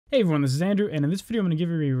Hey everyone, this is Andrew, and in this video I'm going to give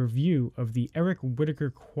you a review of the Eric Whitacre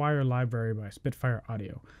Choir library by Spitfire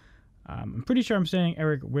Audio. I'm pretty sure I'm saying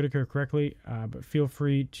Eric Whitacre correctly, but feel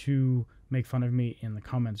free to make fun of me in the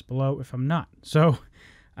comments below if I'm not. So,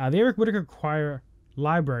 the Eric Whitacre Choir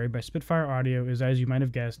library by Spitfire Audio is, as you might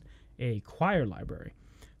have guessed, a choir library.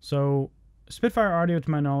 So, Spitfire Audio,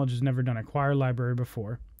 to my knowledge, has never done a choir library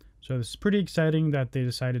before. So this is pretty exciting that they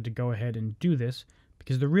decided to go ahead and do this,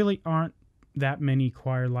 because there really aren't that many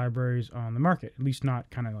choir libraries on the market, at least not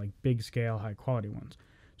kind of like big scale, high quality ones.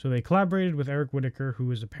 So they collaborated with Eric Whitacre,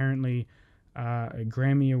 who is apparently a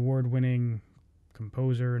Grammy award winning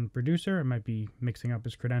composer and producer. I might be mixing up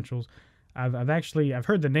his credentials. I've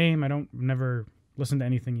heard the name. Never listened to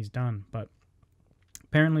anything he's done, but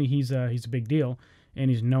apparently he's a big deal,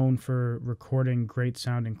 and he's known for recording great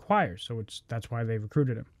sounding choirs. So that's why they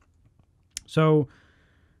recruited him. So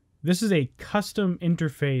this is a custom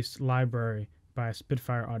interface library by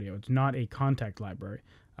Spitfire Audio. It's not a contact library,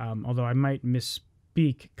 although I might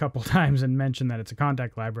misspeak a couple times and mention that it's a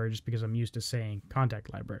contact library just because I'm used to saying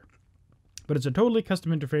contact library. But it's a totally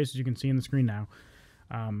custom interface, as you can see on the screen now.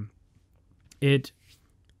 It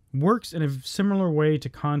works in a similar way to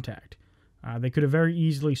Contact. They could have very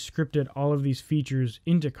easily scripted all of these features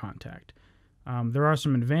into Contact. There are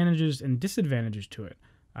some advantages and disadvantages to it.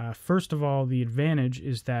 First of all, the advantage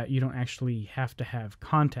is that you don't actually have to have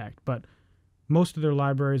Contact, but most of their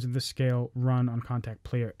libraries of this scale run on Contact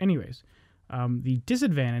Player anyways. The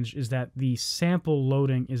disadvantage is that the sample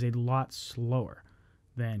loading is a lot slower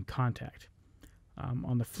than Contact.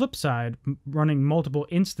 On the flip side, running multiple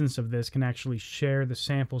instances of this can actually share the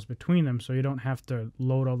samples between them, so you don't have to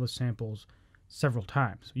load all the samples several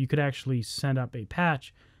times. You could actually send up a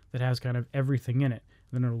patch that has kind of everything in it.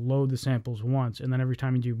 Then it'll load the samples once, and then every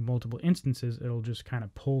time you do multiple instances, it'll just kind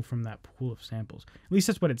of pull from that pool of samples. At least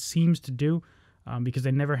that's what it seems to do, because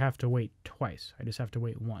I never have to wait twice. I just have to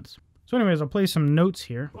wait once. So anyways, I'll play some notes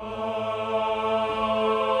here.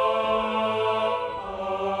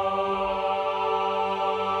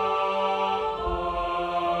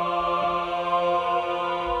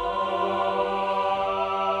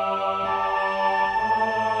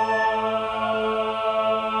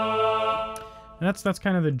 And that's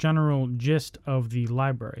kind of the general gist of the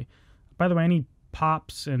library. By the way, any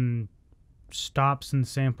pops and stops and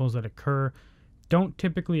samples that occur don't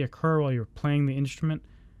typically occur while you're playing the instrument,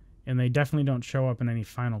 and they definitely don't show up in any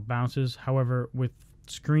final bounces. However, with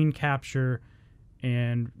screen capture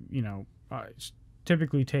and, it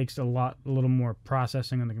typically takes a little more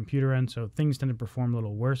processing on the computer end, so things tend to perform a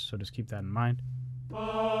little worse, so just keep that in mind.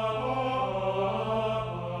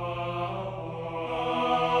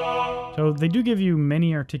 So they do give you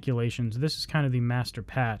many articulations. This is kind of the master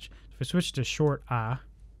patch. If I switch to short ah,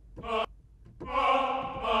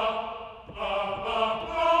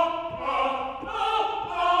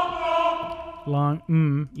 long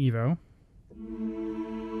evo,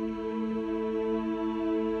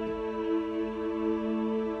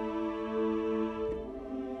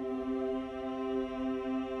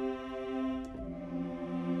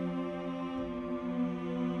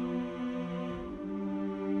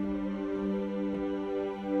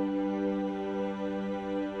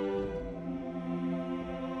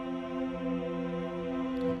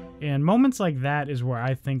 and moments like that is where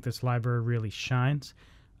I think this library really shines.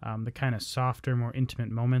 The kind of softer, more intimate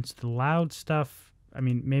moments. The loud stuff, I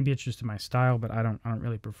mean, maybe it's just my style, but I don't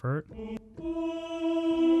really prefer it.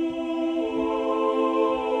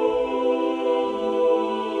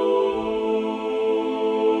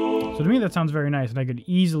 So to me, that sounds very nice, and I could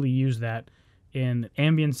easily use that in the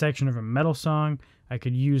ambient section of a metal song. I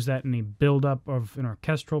could use that in a build-up of an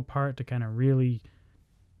orchestral part to kind of really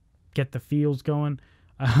get the feels going.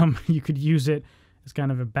 You could use it as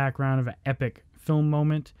kind of a background of an epic film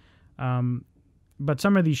moment. But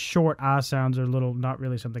some of these short ah sounds are not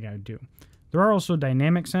really something I would do. There are also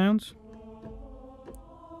dynamic sounds.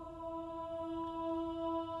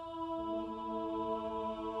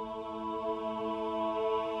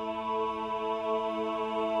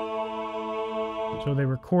 So they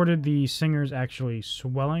recorded the singers actually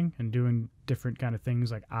swelling and doing different kind of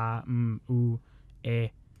things like ah, ooh, eh.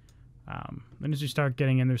 Then as you start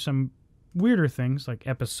getting in, there's some weirder things like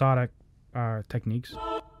episodic techniques.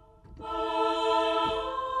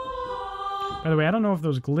 By the way, I don't know if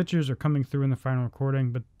those glitches are coming through in the final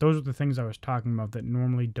recording, but those are the things I was talking about that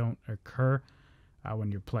normally don't occur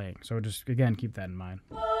when you're playing. So just, again, keep that in mind.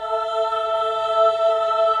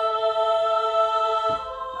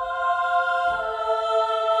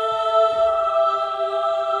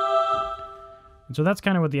 And so that's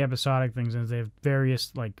kind of what the episodic things is. They have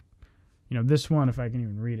various, like, this one, if I can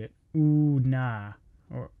even read it, ooh, nah,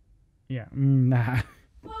 or Yeah, nah.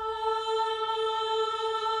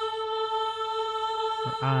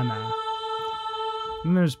 Or nah.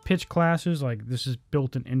 Then there's pitch classes, like this is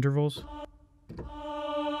built in intervals.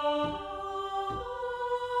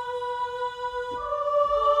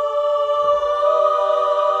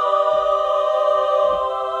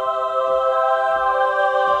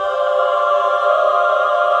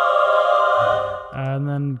 And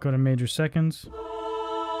then go to major seconds.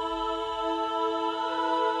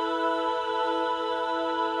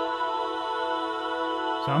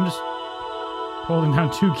 So I'm just holding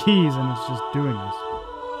down 2 keys and it's just doing this.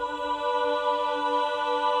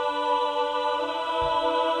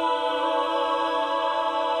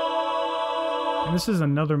 And this is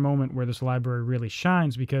another moment where this library really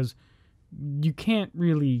shines because you can't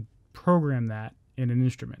really program that in an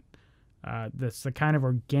instrument. That's the kind of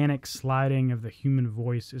organic sliding of the human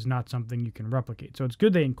voice is not something you can replicate. So it's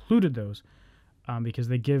good they included those because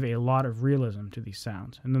they give a lot of realism to these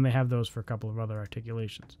sounds. And then they have those for a couple of other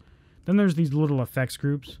articulations. Then there's these little effects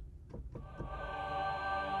groups.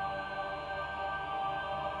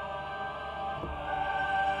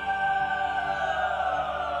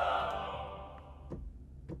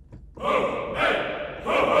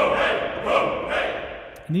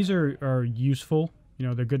 And these are useful. You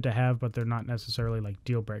know, they're good to have, but they're not necessarily like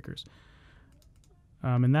deal breakers.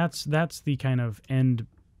 And that's the kind of end,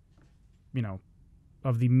 you know,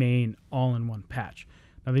 of the main all-in-one patch.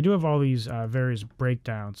 Now they do have all these various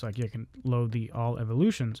breakdowns, like you can load the all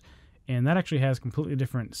evolutions, and that actually has a completely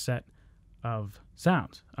different set of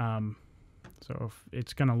sounds. So if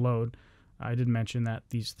it's going to load, I did mention that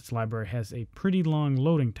this library has a pretty long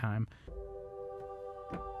loading time.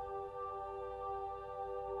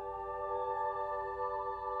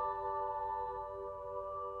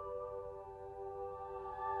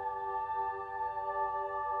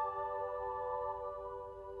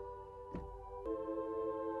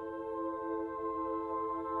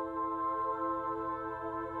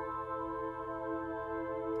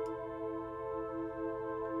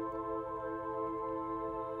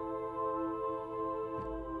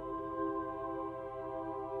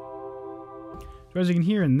 So as you can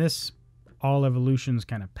hear in this all evolutions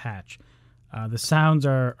kind of patch, the sounds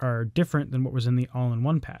are different than what was in the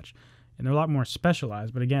all-in-one patch. And they're a lot more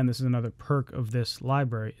specialized, but again, this is another perk of this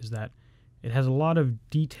library, is that it has a lot of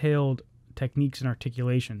detailed techniques and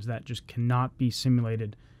articulations that just cannot be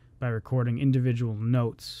simulated by recording individual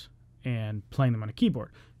notes and playing them on a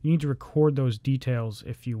keyboard. You need to record those details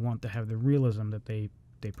if you want to have the realism that they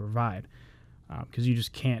provide, because you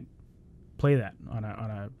just can't play that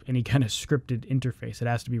on any kind of scripted interface. It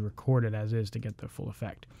has to be recorded as is to get the full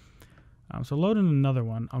effect. So loading another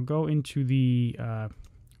one, I'll go into the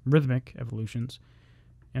rhythmic evolutions,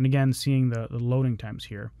 and again seeing the loading times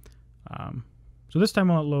here. So this time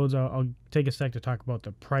while it loads, I'll take a sec to talk about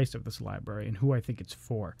the price of this library and who I think it's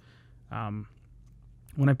for.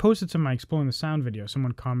 When I posted some of my Exploring the Sound video,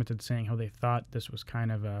 someone commented saying how they thought this was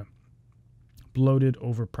kind of a bloated,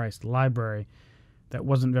 overpriced library that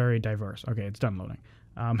wasn't very diverse. Okay, it's done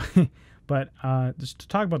loading. But just to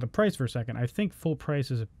talk about the price for a second, I think full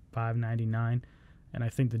price is $5.99, and I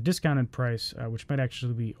think the discounted price, which might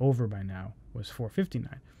actually be over by now, was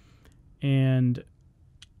 $4.59. And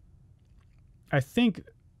I think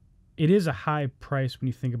it is a high price when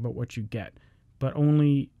you think about what you get, but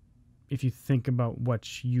only if you think about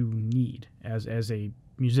what you need as a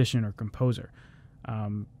musician or composer.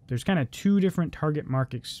 There's kind of two different target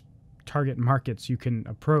markets you can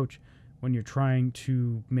approach when you're trying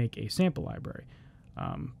to make a sample library.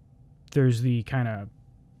 There's the kind of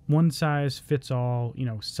one size fits all, you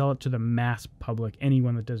know, sell it to the mass public,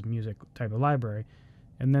 anyone that does music type of library.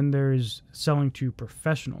 And then there's selling to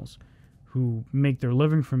professionals who make their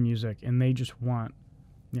living from music, and they just want,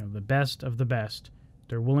 you know, the best of the best.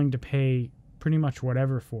 They're willing to pay pretty much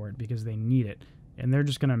whatever for it because they need it, and they're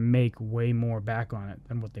just going to make way more back on it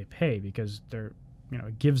than what they pay because they're, you know,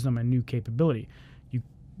 it gives them a new capability. You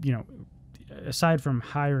know, aside from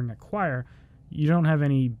hiring a choir, you don't have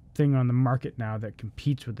anything on the market now that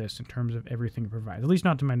competes with this in terms of everything it provides, at least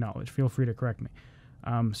not to my knowledge. Feel free to correct me.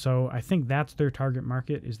 So I think that's their target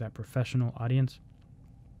market, is that professional audience.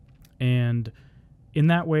 And in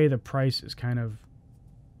that way, the price is kind of,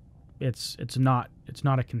 it's not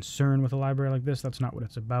a concern with a library like this. That's not what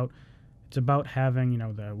it's about. It's about having, you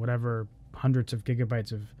know, the whatever hundreds of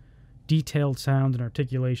gigabytes of detailed sounds and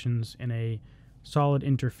articulations in a solid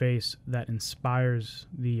interface that inspires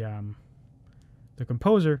the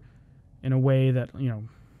composer in a way that, you know,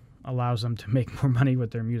 allows them to make more money with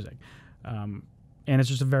their music. And it's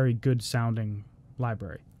just a very good sounding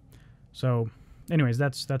library. So anyways,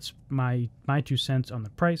 that's my 2 cents on the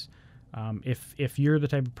price. If you're the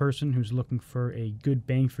type of person who's looking for a good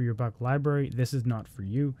bang for your buck library, this is not for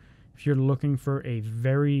you. If you're looking for a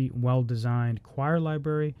very well-designed choir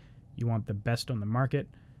library, you want the best on the market,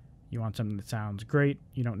 you want something that sounds great,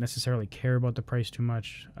 you don't necessarily care about the price too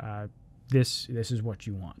much, this is what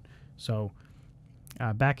you want. So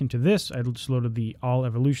back into this, I just loaded the All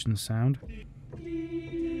Evolutions sound.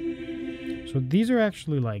 So these are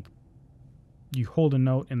actually like, you hold a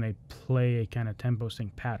note and they play a kind of tempo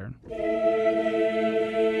sync pattern.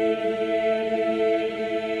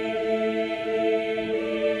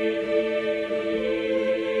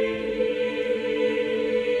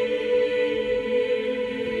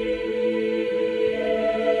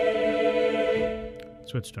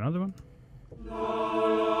 Switch to another one.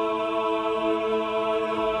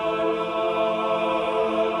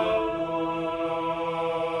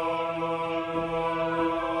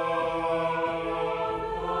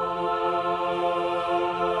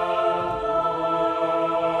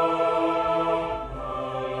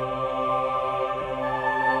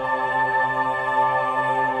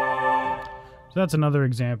 So that's another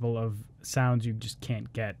example of sounds you just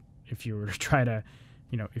can't get if you were to try to,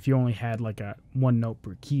 if you only had like a one note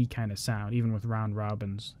per key kind of sound, even with round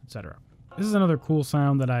robins, etc. This is another cool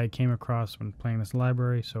sound that I came across when playing this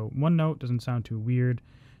library. So one note doesn't sound too weird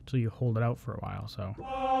until you hold it out for a while. So.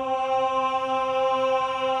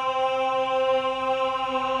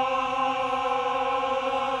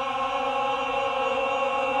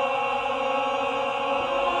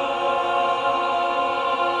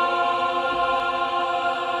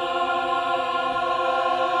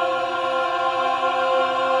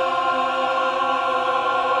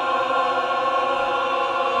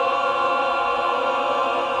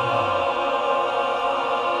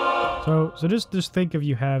 So just think if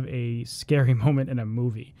you have a scary moment in a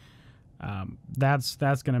movie, that's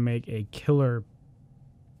going to make a killer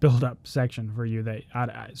build-up section for you. That,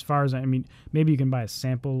 as far as I mean, maybe you can buy a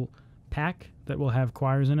sample pack that will have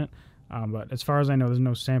choirs in it, but as far as I know, there's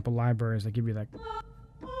no sample libraries that give you that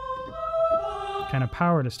kind of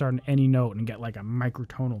power to start on any note and get like a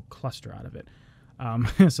microtonal cluster out of it.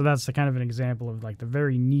 So that's the kind of an example of like the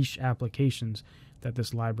very niche applications that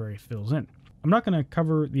this library fills in. I'm not going to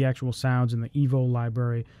cover the actual sounds in the Evo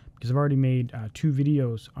library because I've already made 2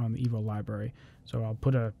 videos on the Evo library. So I'll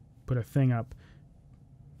put a thing up.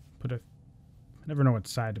 I never know what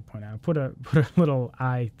side to point out. I'll put a little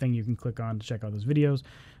eye thing you can click on to check out those videos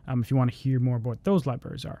if you want to hear more about what those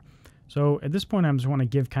libraries are. So at this point, I just want to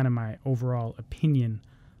give kind of my overall opinion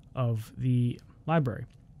of the library.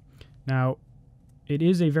 Now, it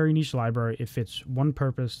is a very niche library. It fits one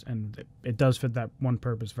purpose, and it does fit that one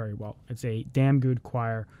purpose very well. It's a damn good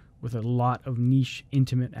choir with a lot of niche,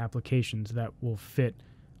 intimate applications that will fit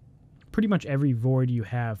pretty much every void you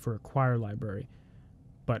have for a choir library.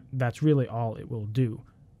 But that's really all it will do.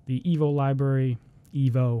 The Evo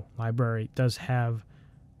library does have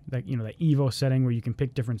that, that Evo setting where you can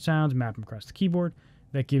pick different sounds, map them across the keyboard.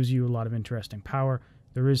 That gives you a lot of interesting power.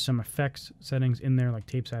 There is some effects settings in there like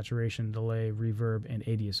tape saturation, delay, reverb, and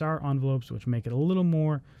ADSR envelopes, which make it a little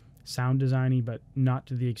more sound designy, but not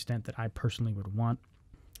to the extent that I personally would want.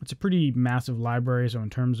 It's a pretty massive library, so in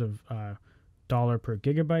terms of dollar per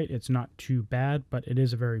gigabyte, it's not too bad, but it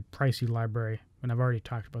is a very pricey library, and I've already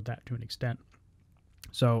talked about that to an extent.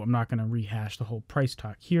 So I'm not going to rehash the whole price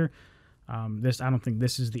talk here. I don't think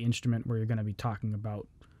this is the instrument where you're going to be talking about,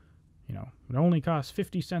 it only costs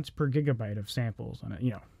 50 cents per gigabyte of samples on it,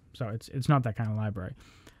 so it's not that kind of library.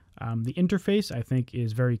 The interface, I think,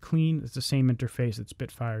 is very clean. It's the same interface that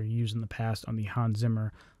Spitfire used in the past on the Hans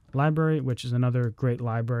Zimmer library, which is another great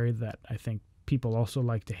library that I think people also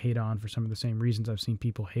like to hate on for some of the same reasons I've seen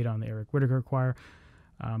people hate on the Eric Whitacre Choir.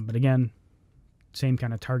 But again, same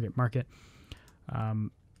kind of target market. The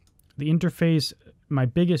interface, my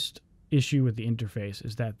biggest issue with the interface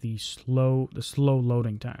is that the slow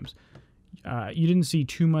loading times. You didn't see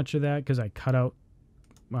too much of that because I cut out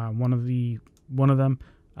one of them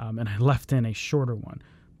and I left in a shorter one.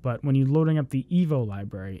 But when you're loading up the Evo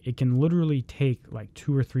library, it can literally take like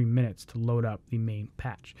 2 or 3 minutes to load up the main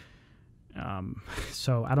patch.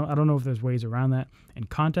 So I don't know if there's ways around that. In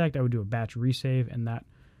Contact, I would do a batch resave, and that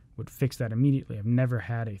would fix that immediately. I've never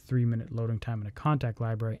had a 3-minute loading time in a Contact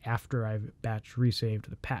library after I've batch resaved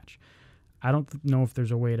the patch. I don't know if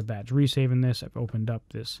there's a way to batch resave in this. I've opened up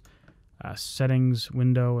this settings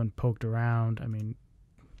window and poked around. I mean,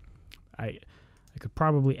 I could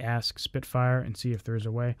probably ask Spitfire and see if there's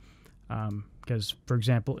a way. Because, for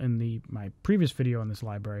example, in my previous video on this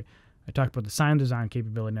library, I talked about the sound design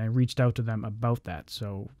capability, and I reached out to them about that.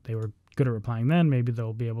 So they were good at replying then. Maybe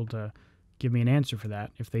they'll be able to give me an answer for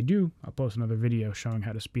that. If they do, I'll post another video showing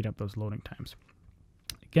how to speed up those loading times.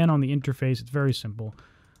 Again, on the interface, it's very simple.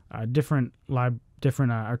 Different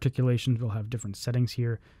articulations will have different settings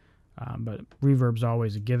here, but reverb's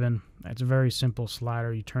always a given. It's a very simple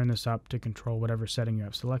slider. You turn this up to control whatever setting you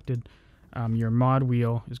have selected. Your mod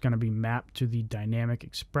wheel is going to be mapped to the dynamic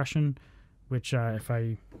expression, which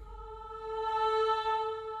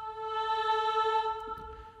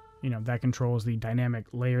that controls the dynamic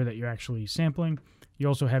layer that you're actually sampling. You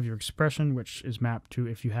also have your expression, which is mapped to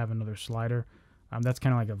if you have another slider. That's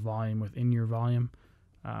kind of like a volume within your volume.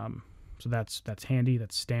 So that's handy,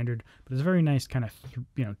 that's standard. But it's a very nice kind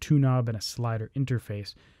of two knob and a slider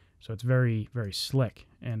interface. So it's very, very slick,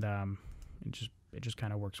 and it just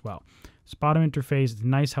kind of works well. Bottom interface, it's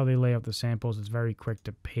nice how they lay out the samples. It's very quick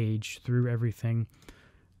to page through everything.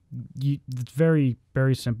 It's very,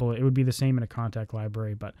 very simple. It would be the same in a contact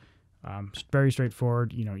library, but very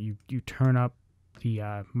straightforward. You turn up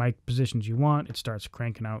the mic positions you want. It starts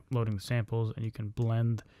cranking out, loading the samples, and you can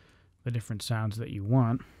blend the different sounds that you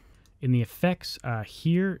want. In the effects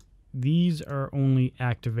here, these are only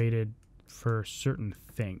activated for certain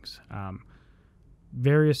things.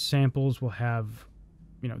 Various samples will have,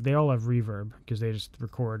 they all have reverb because they just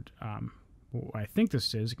record what I think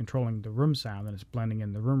this is controlling the room sound, and it's blending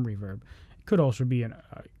in the room reverb. It could also be an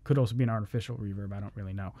artificial reverb. I don't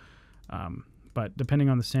really know. But depending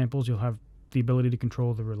on the samples, you'll have the ability to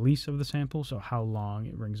control the release of the sample, so how long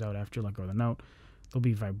it rings out after you let go of the note. There'll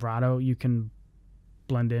be vibrato you can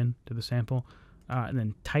blend in to the sample, and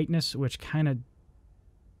then tightness, which kind of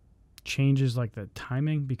changes like the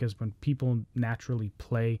timing, because when people naturally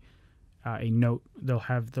play a note,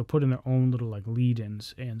 they'll put in their own little like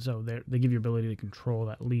lead-ins, and so they give you ability to control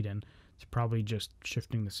that lead-in. It's probably just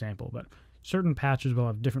shifting the sample, but certain patches will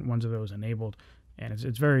have different ones of those enabled, and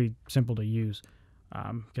it's very simple to use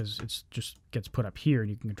because it's just gets put up here and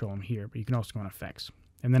you can control them here, but you can also go on effects.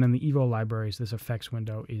 And then in the Evo libraries, this effects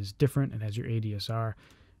window is different. It has your ADSR,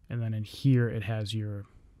 and then in here it has your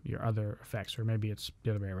other effects, or maybe it's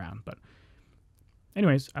the other way around. But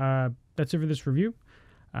anyways, that's it for this review.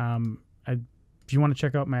 If you want to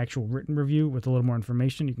check out my actual written review with a little more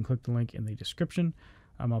information, you can click the link in the description.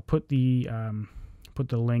 I'll put the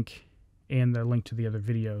link and the link to the other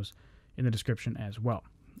videos in the description as well.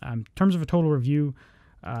 In terms of a total review,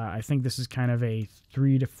 I think this is kind of a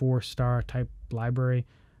 3 to 4 star type library.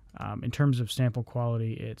 In terms of sample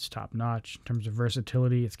quality, it's top notch. In terms of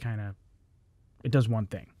versatility, it does one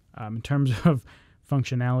thing. In terms of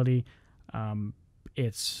functionality,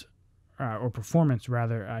 or performance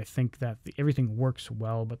rather, I think that everything works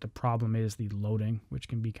well, but the problem is the loading, which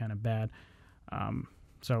can be kind of bad.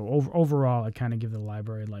 So overall, I kind of give the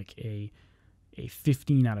library like a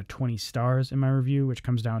 15 out of 20 stars in my review, which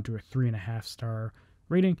comes down to a 3.5 star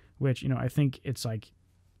rating, which, I think it's like,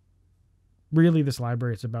 really this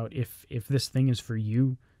library, it's about if this thing is for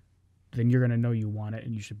you, then you're going to know you want it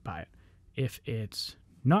and you should buy it. If it's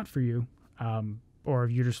not for you, or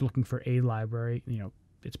if you're just looking for a library,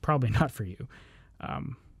 it's probably not for you.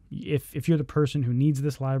 If you're the person who needs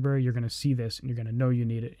this library, you're going to see this and you're going to know you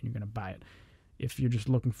need it and you're going to buy it. If you're just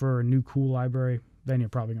looking for a new cool library, then you're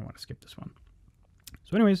probably going to want to skip this one.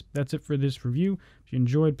 So anyways, that's it for this review. If you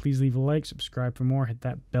enjoyed, please leave a like, subscribe for more, hit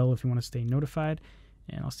that bell if you want to stay notified,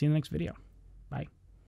 and I'll see you in the next video. Bye.